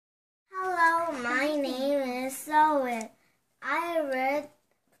my name is Zoe. I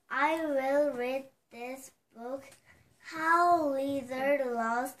will read this book, How Lizard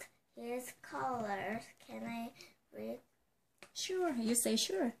Lost His Colors. Can I read? Sure, you say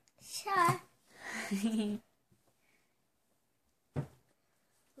sure. Sure.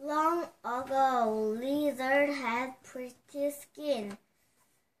 Long ago, lizard had pretty skin.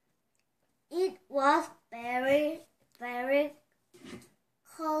 It was very, very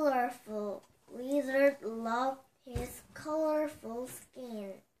colorful. Lizard loved his colorful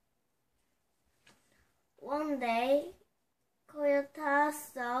skin. One day, Coyote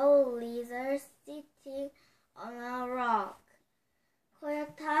saw Lizard sitting on a rock.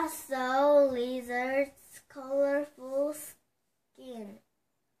 Coyote saw Lizard's colorful skin.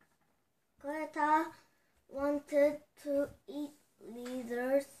 Coyote wanted to eat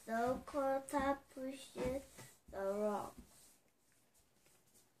Lizard, so Coyote pushed the rock.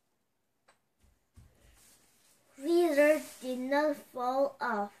 Lizard did not fall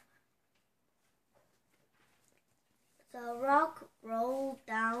off. The rock rolled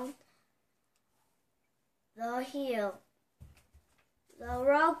down the hill. The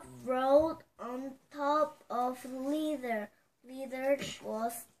rock rolled on top of Lizard. Lizard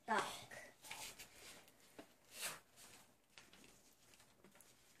was stuck.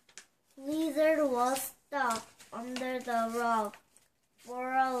 Lizard was stuck under the rock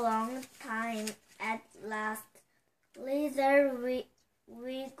for a long time. At last, Lizard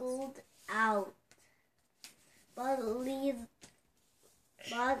wiggled out. But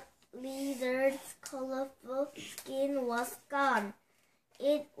Lizard's colorful skin was gone.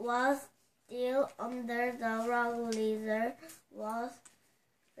 It was still under the rock. Lizard was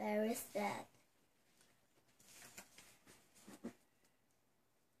very sad.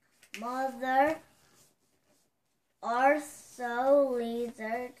 Mother saw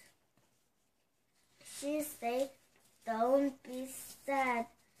Lizard. She said, "Don't be sad.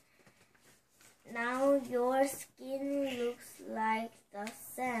 Now your skin looks like the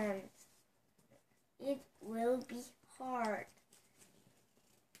sand. It will be hard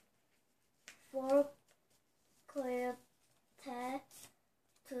for Coyote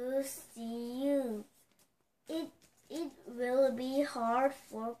to see you. It will be hard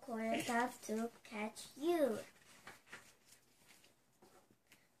for Coyote to catch you.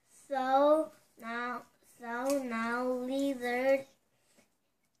 So now Lizard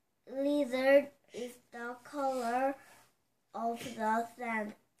is the color of the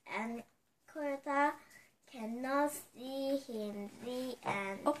sand, and Coyote cannot see him." The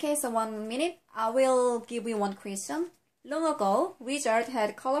end. Okay, so 1 minute. I will give you one question. Long ago, Lizard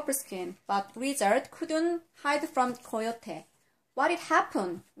had colorful skin, but Lizard couldn't hide from Coyote. What did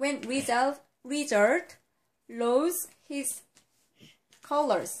happen when Lizard lost his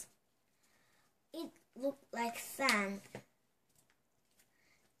colors? It looked like sand.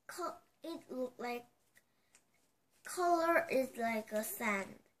 It looked like color is like a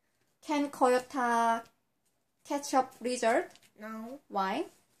sand. Can Coyote catch up Lizard? No, Why?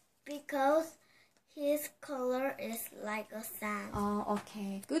 because his color is like a sand. Oh,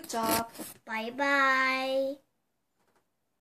 okay. Good job. Bye bye.